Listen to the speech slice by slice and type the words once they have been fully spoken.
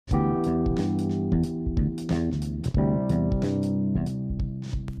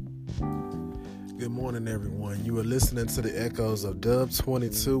morning, everyone. You are listening to the echoes of Dub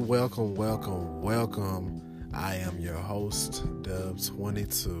 22. Welcome. I am your host, Dub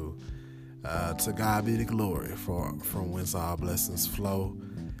 22. To God be the glory from whence all blessings flow.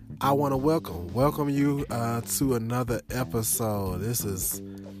 I want to welcome you to another episode. This is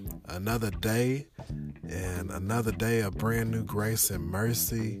another day of brand new grace and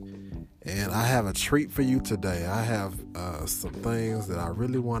mercy. And I have a treat for you today. I have some things that I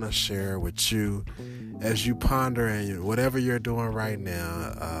really want to share with you as you ponder and whatever you're doing right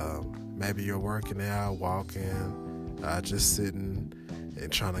now. Maybe you're working out, walking, just sitting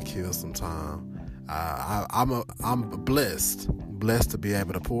and trying to kill some time. I'm blessed to be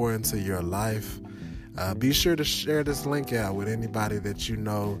able to pour into your life. Be sure to share this link out with anybody that you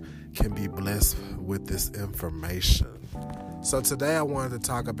know can be blessed with this information. So today I wanted to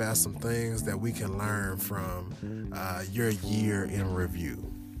talk about some things that we can learn from your year in review.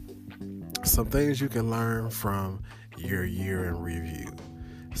 Some things you can learn from your year in review.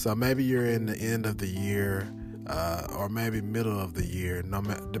 So maybe you're in the end of the year or maybe middle of the year,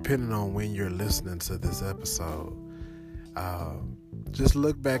 depending on when you're listening to this episode. Just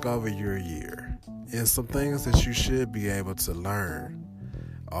look back over your year and some things that you should be able to learn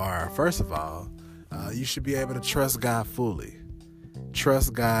are, first of all, you should be able to trust God fully.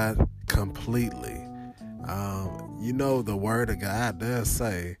 Trust God completely. The word of God does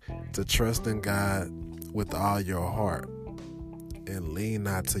say to trust in God with all your heart and lean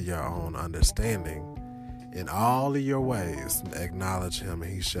not to your own understanding. In all of your ways, acknowledge Him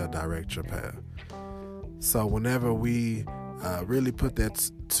and He shall direct your path. So whenever we really put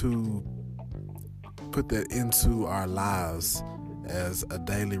that into our lives as a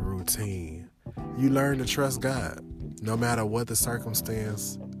daily routine, you learn to trust God no matter what the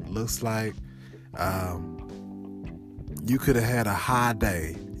circumstance looks like. You could have had a high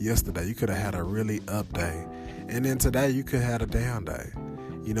day yesterday. You could have had a really up day. And then today you could have had a down day.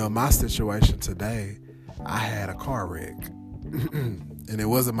 My situation today, I had a car wreck. And it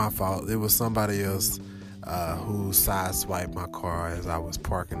wasn't my fault. It was somebody else who sideswiped my car as I was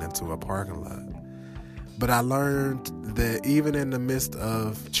parking into a parking lot. But I learned that even in the midst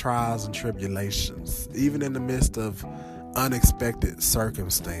of trials and tribulations, even in the midst of unexpected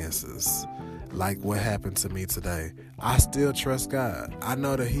circumstances, like what happened to me today, I still trust God. I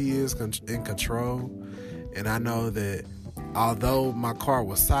know that He is in control, and I know that although my car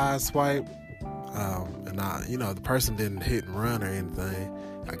was sideswiped, and the person didn't hit and run or anything,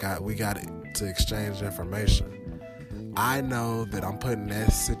 we got it to exchange information. I know that I'm putting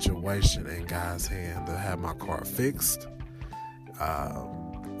that situation in God's hand to have my car fixed,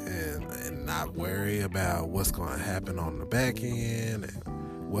 and not worry about what's going to happen on the back end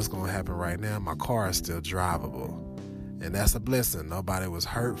and what's going to happen right now. My car is still drivable, and that's a blessing. Nobody was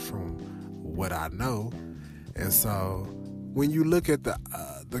hurt from what I know. And so when you look at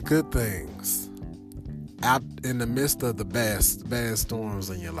the good things out in the midst of the bad storms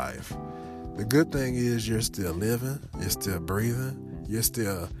in your life, the good thing is you're still living, you're still breathing, you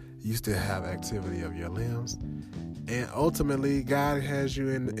still have activity of your limbs, and ultimately God has you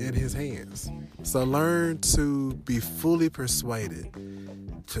in His hands. So learn to be fully persuaded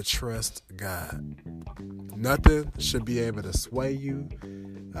to trust God. Nothing should be able to sway you.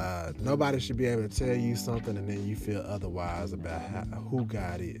 Nobody should be able to tell you something and then you feel otherwise about who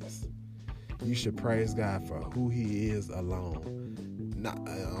God is. You should praise God for who He is alone. Not,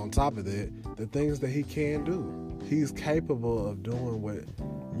 on top of that, the things that He can do. He's capable of doing what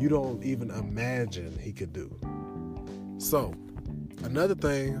you don't even imagine He could do. So, another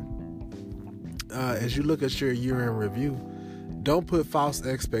thing, as you look at your year in review, don't put false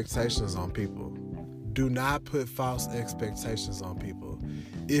expectations on people. Do not put false expectations on people.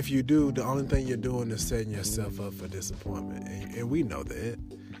 If you do, the only thing you're doing is setting yourself up for disappointment. And we know that.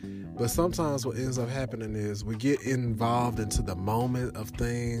 But sometimes what ends up happening is we get involved into the moment of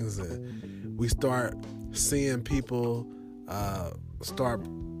things and we start seeing people start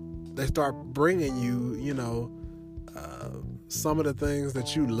bringing you, some of the things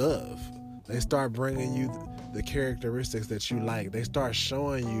that you love. They start bringing you the characteristics that you like. They start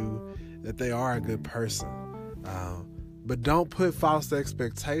showing you that they are a good person. But don't put false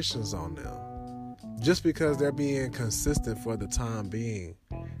expectations on them. Just because they're being consistent for the time being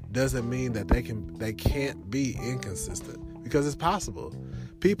doesn't mean that they can't be inconsistent, because it's possible.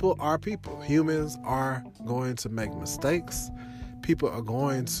 People are people. Humans are going to make mistakes. People are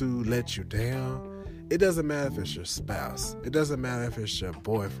going to let you down. It doesn't matter if it's your spouse. It doesn't matter if it's your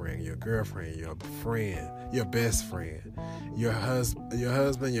boyfriend, your girlfriend, your friend, your best friend, your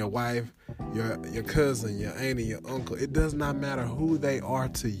husband, your wife, your cousin, your auntie, your uncle. It does not matter who they are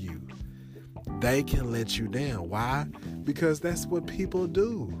to you. they can let you down. Why? Because that's what people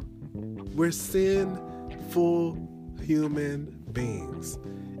do. We're sinful human beings.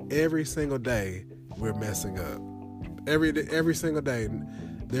 Every single day, we're messing up. Every single day,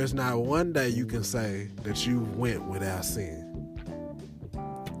 there's not one day you can say that you went without sin.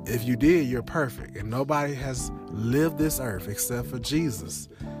 If you did, you're perfect. And nobody has lived this earth except for Jesus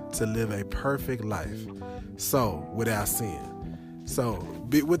to live a perfect life. So, without sin. So,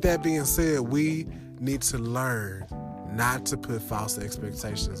 with that being said, we need to learn not to put false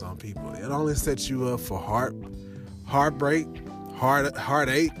expectations on people. It only sets you up for heartbreak,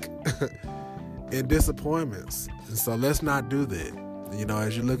 heartache, and disappointments. And so let's not do that.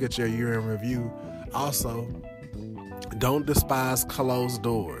 As you look at your year in review, also, don't despise closed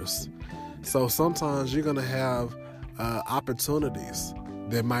doors. So sometimes you're going to have opportunities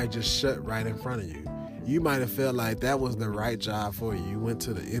that might just shut right in front of you. You might have felt like that was the right job for you. You went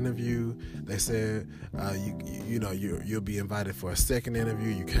to the interview. They said you'll be invited for a second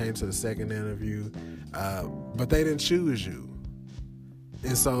interview. You came to the second interview, but they didn't choose you.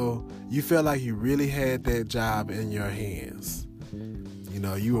 And so you felt like you really had that job in your hands.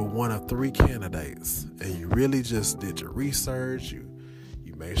 You were one of 3 candidates, and you really just did your research. You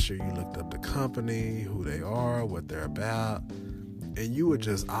made sure you looked up the company, who they are, what they're about. And you were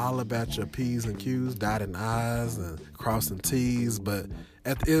just all about your P's and Q's, dotting I's and crossing T's. But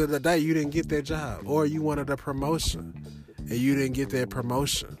at the end of the day, you didn't get that job. Or you wanted a promotion and you didn't get that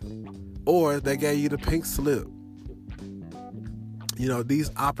promotion. Or they gave you the pink slip.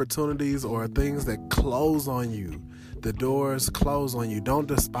 These opportunities or things that close on you, the doors close on you, don't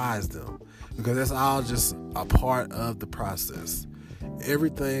despise them. Because that's all just a part of the process.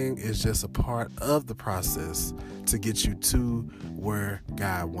 Everything is just a part of the process to get you to where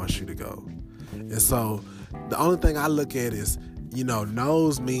God wants you to go. And so the only thing I look at is,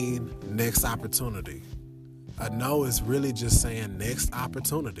 no's mean next opportunity. A no is really just saying next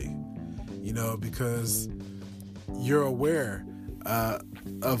opportunity, because you're aware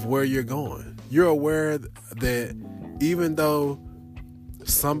of where you're going. You're aware that even though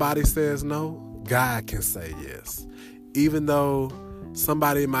somebody says no, God can say yes. Even though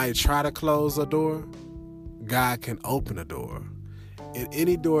somebody might try to close a door, God can open a door. And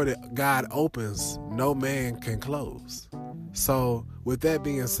any door that God opens, no man can close. So with that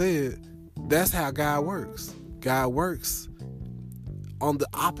being said, that's how God works. God works on the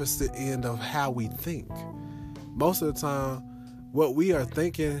opposite end of how we think. Most of the time, what we are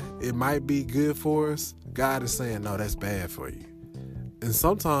thinking, it might be good for us, God is saying, no, that's bad for you. And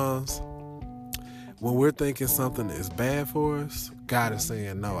sometimes when we're thinking something is bad for us, God is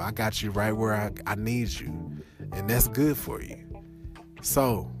saying, no, I got you right where I need you. And that's good for you.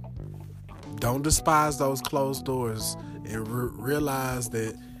 So don't despise those closed doors and realize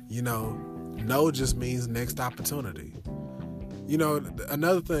that, no just means next opportunity.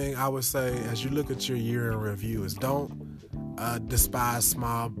 Another thing I would say as you look at your year in review is don't despise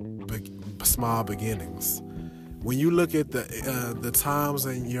small beginnings. When you look at the times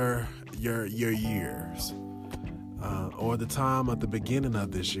in your years, or the time at the beginning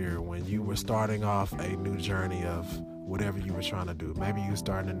of this year when you were starting off a new journey of whatever you were trying to do. Maybe you were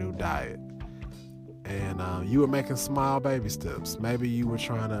starting a new diet, and you were making small baby steps. Maybe you were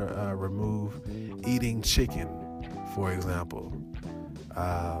trying to remove eating chicken, for example,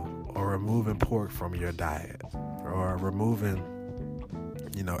 or removing pork from your diet, or removing,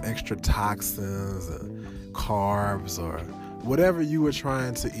 extra toxins and carbs, or whatever you were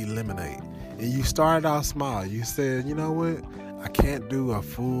trying to eliminate. And you started off small. You said, you know what? I can't do a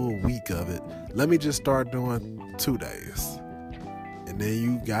full week of it. Let me just start doing 2 days. And then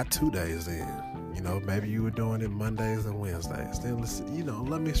you got 2 days in. Maybe you were doing it Mondays and Wednesdays. Then,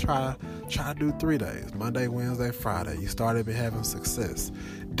 let me try to do 3 days. Monday, Wednesday, Friday. You started having success.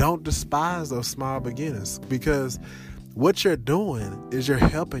 Don't despise those small beginnings, because what you're doing is you're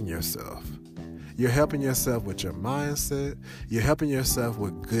helping yourself. You're helping yourself with your mindset. You're helping yourself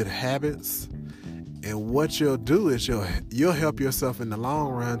with good habits. And what you'll do is you'll help yourself in the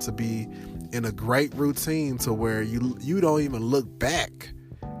long run to be in a great routine to where you don't even look back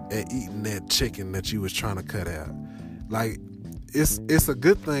at eating that chicken that you was trying to cut out. Like, it's a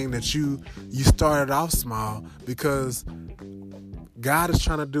good thing that you started off small, because God is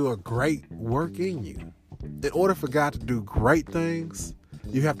trying to do a great work in you. In order for God to do great things,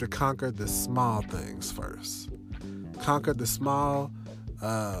 you have to conquer the small things first. Conquer the small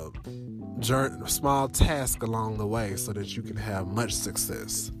task along the way so that you can have much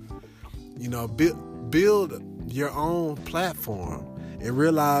success. Build your own platform and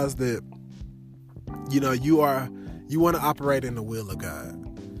realize that you want to operate in the will of God.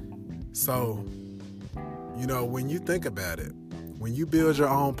 So, when you think about it, when you build your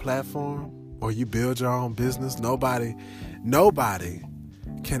own platform or you build your own business, nobody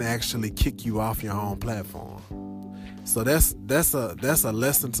can actually kick you off your own platform. So that's a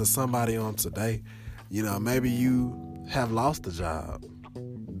lesson to somebody on today. Maybe you have lost a job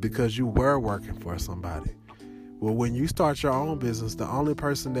because you were working for somebody. Well, when you start your own business, the only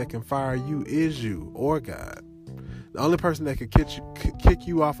person that can fire you is you or God. The only person that can kick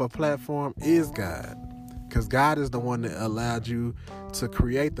you off a platform is God, because God is the one that allowed you to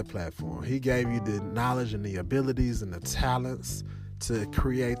create the platform. He gave you the knowledge and the abilities and the talents to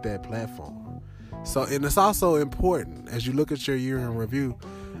create that platform. So, and it's also important as you look at your year in review,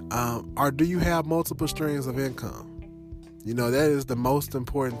 or do you have multiple streams of income? That is the most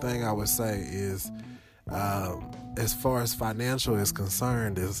important thing I would say is, as far as financial is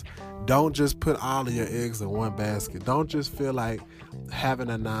concerned, is don't just put all of your eggs in one basket. Don't just feel like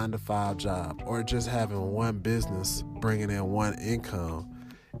having a 9-to-5 job or just having one business bringing in one income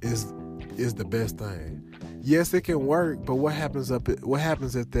is the best thing. Yes, it can work, but what happens if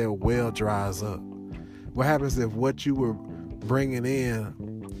that well dries up? What happens if what you were bringing in,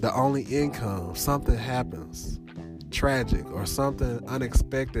 the only income, something happens, tragic or something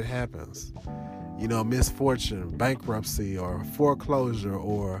unexpected happens? Misfortune, bankruptcy, or foreclosure,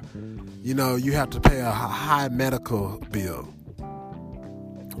 or, you have to pay a high medical bill.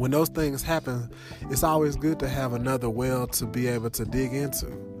 When those things happen, it's always good to have another well to be able to dig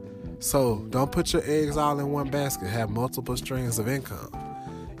into. So don't put your eggs all in one basket. Have multiple streams of income.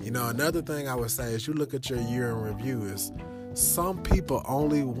 Another thing I would say is you look at your year in review is some people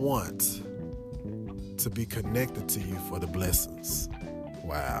only want to be connected to you for the blessings.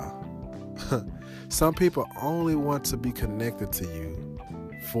 Wow. Some people only want to be connected to you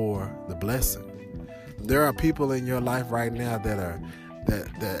for the blessing. There are people in your life right now that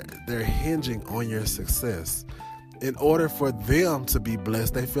they're hinging on your success. In order for them to be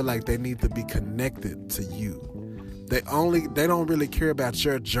blessed, they feel like they need to be connected to you. They don't really care about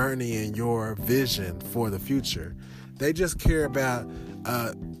your journey and your vision for the future. They just care about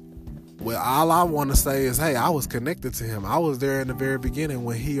all I want to say is, hey, I was connected to him. I was there in the very beginning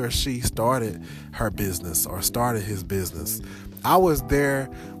when he or she started her business or started his business. I was there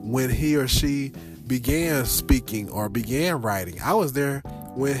when he or she began speaking or began writing. I was there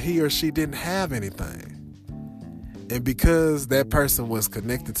when he or she didn't have anything. And because that person was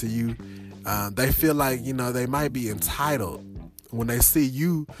connected to you, they feel like, they might be entitled when they see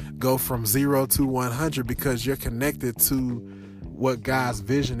you go from 0 to 100 because you're connected to what God's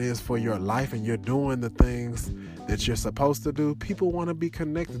vision is for your life and you're doing the things that you're supposed to do. People want to be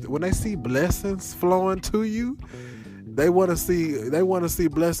connected. When they see blessings flowing to you, they want to see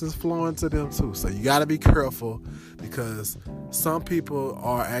blessings flowing to them too. So you got to be careful, because some people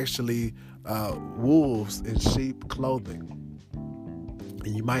are actually wolves in sheep clothing.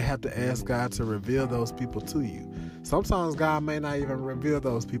 And you might have to ask God to reveal those people to you. Sometimes God may not even reveal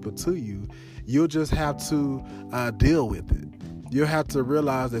those people to you. You'll just have to deal with it. You'll have to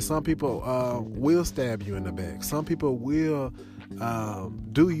realize that some people will stab you in the back. Some people will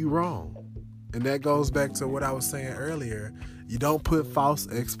do you wrong. And that goes back to what I was saying earlier. You don't put false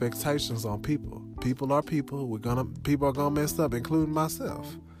expectations on people. People are people. People are gonna mess up, including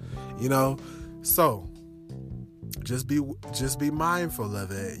myself. So just be mindful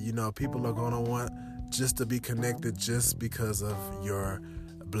of it. People are gonna want just to be connected just because of your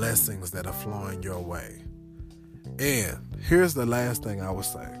blessings that are flowing your way. And here's the last thing I would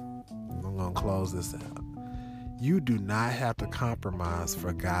say. I'm going to close this out. You do not have to compromise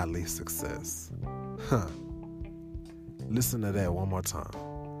for godly success. Listen to that one more time.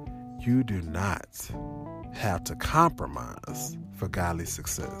 You do not have to compromise for godly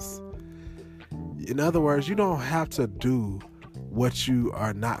success. In other words, you don't have to do what you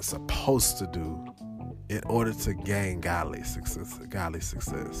are not supposed to do in order to gain godly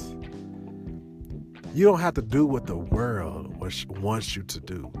success. You don't have to do what the world wants you to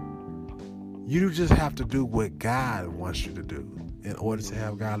do. You just have to do what God wants you to do in order to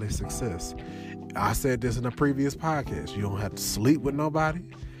have godly success. I said this in a previous podcast. You don't have to sleep with nobody.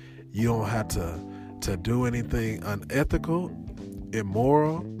 You don't have to do anything unethical,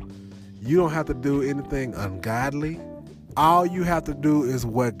 immoral. You don't have to do anything ungodly. All you have to do is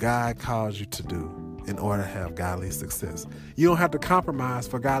what God calls you to do in order to have godly success. You don't have to compromise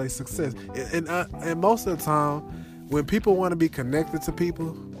for godly success. And most of the time, when people want to be connected to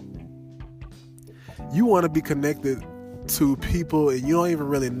people, you want to be connected to people and you don't even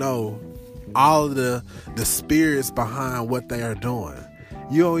really know all of the spirits behind what they are doing.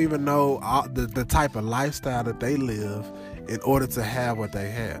 You don't even know the type of lifestyle that they live in order to have what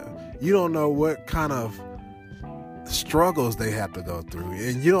they have. You don't know what kind of struggles they have to go through.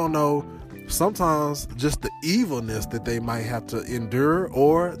 And you don't know sometimes just the evilness that they might have to endure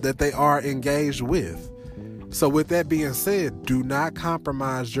or that they are engaged with. So with that being said, do not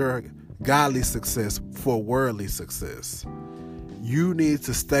compromise your godly success for worldly success. You need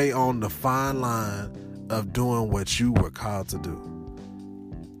to stay on the fine line of doing what you were called to do.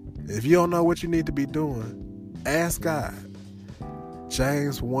 If you don't know what you need to be doing, ask God.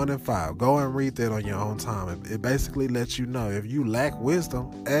 James 1:5. Go and read that on your own time. It basically lets you know if you lack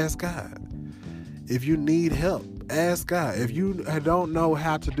wisdom, ask God. If you need help, ask God. If you don't know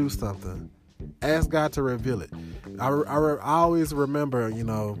how to do something, ask God to reveal it. I always remember,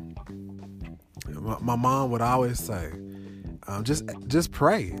 my mom would always say, just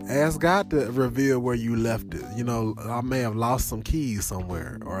pray. Ask God to reveal where you left it. I may have lost some keys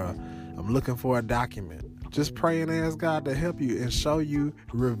somewhere, or I'm looking for a document. Just pray and ask God to help you and show you,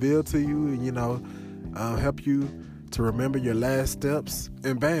 reveal to you, and help you to remember your last steps.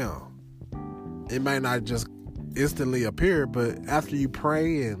 And bam, it may not just instantly appear, but after you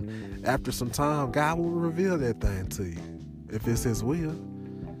pray and after some time, God will reveal that thing to you if it's His will.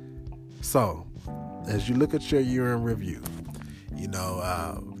 So, as you look at your year in review,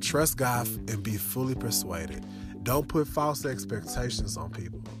 trust God and be fully persuaded. Don't put false expectations on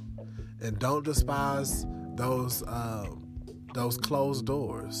people, and don't despise those closed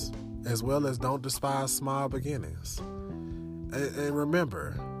doors, as well as don't despise small beginnings. And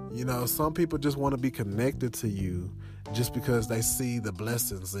remember, some people just want to be connected to you just because they see the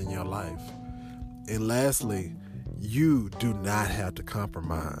blessings in your life. And lastly, you do not have to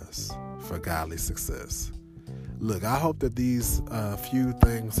compromise for godly success. Look, I hope that these few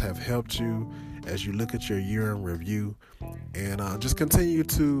things have helped you as you look at your year in review, and just continue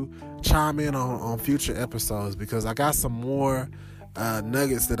to chime in on future episodes, because I got some more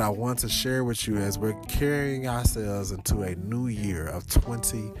nuggets that I want to share with you as we're carrying ourselves into a new year of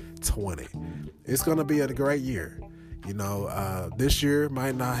 2020. It's going to be a great year. This year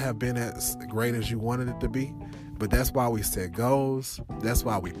might not have been as great as you wanted it to be, but that's why we set goals. That's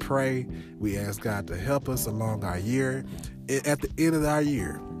why we pray. We ask God to help us along our year. At the end of our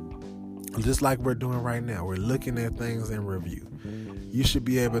year, just like we're doing right now, we're looking at things in review. You should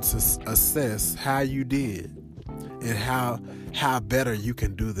be able to assess how you did and how better you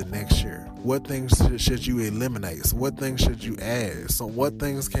can do the next year. What things should you eliminate? So what things should you add? So what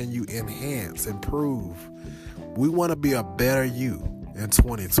things can you enhance, improve? We want to be a better you in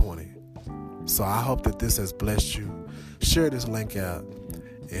 2020. So I hope that this has blessed you. Share this link out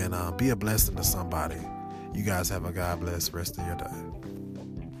and be a blessing to somebody. You guys have a God bless rest of your day.